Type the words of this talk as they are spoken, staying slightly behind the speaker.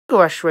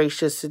Suger Rush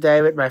races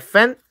today with my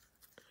friend.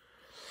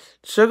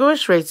 Suger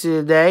Rush races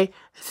today.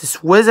 This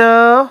is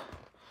Wizard.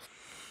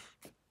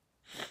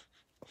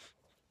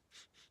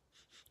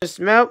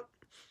 Smell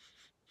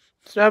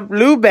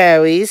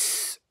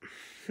blueberries.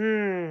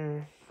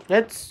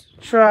 Let's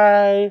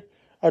try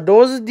a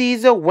dose of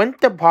diesel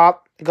winter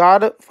pop.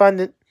 Got it from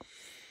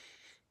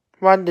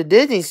the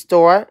Disney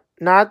store.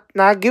 Not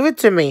give it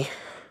to me.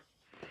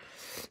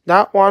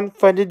 Not one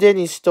from the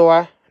Disney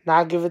store.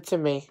 Not give it to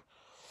me.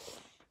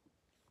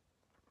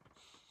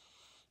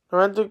 I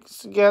went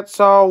to get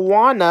some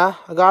Wana.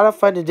 I got it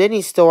from the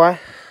Disney store.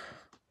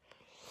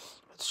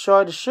 Let's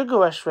try the Suger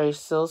Rush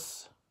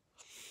races.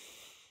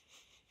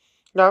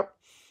 Nope.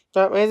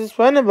 That was just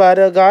funny about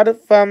it. I got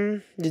it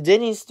from the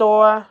Disney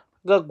store.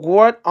 Got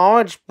Gwort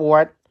orange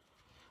board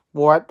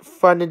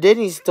from the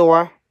Disney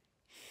store.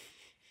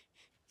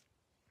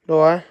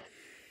 So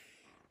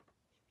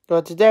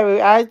today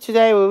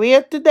we're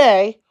here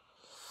today.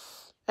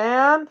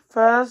 And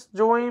first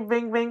Joey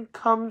Bing Bing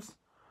comes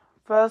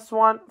first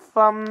one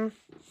from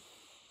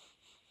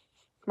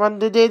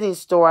the Disney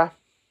store.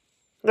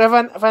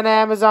 From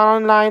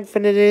Amazon online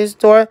from the Disney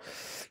store.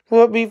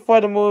 Before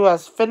the movie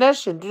was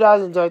finished in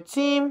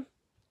 2013.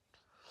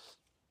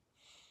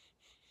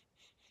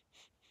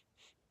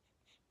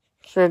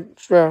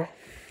 Sure.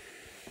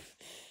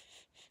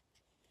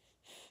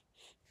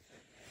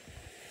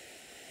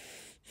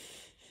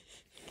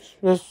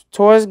 This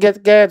toys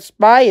get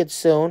expired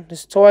soon.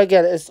 This toy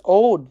is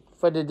old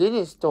for the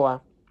Disney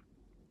store.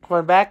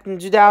 From back in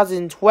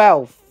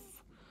 2012.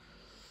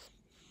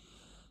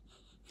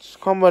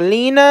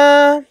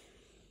 Komolina,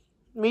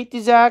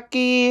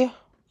 Mitizaki.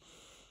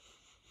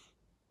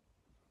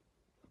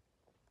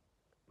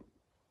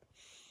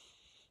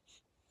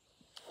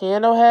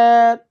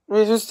 Candlehead. What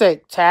does it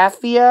say?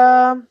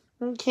 Taffia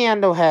and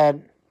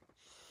Candlehead.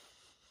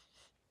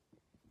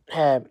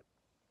 I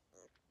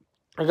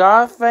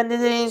got it from the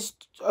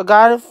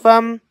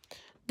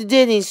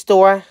Disney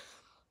store.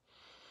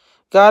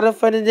 Got it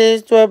from the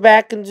Disney store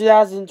back in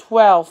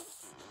 2012.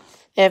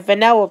 And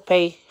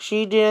Vanellope,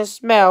 she didn't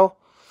smell.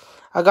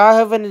 I got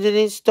her from the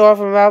Disney store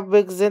from Ralph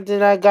Biggs, and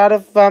I got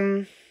it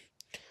from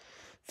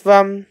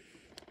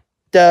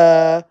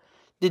the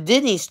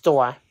Disney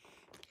store.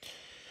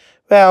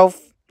 Well,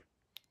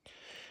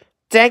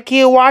 thank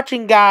you for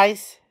watching,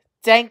 guys.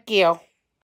 Thank you.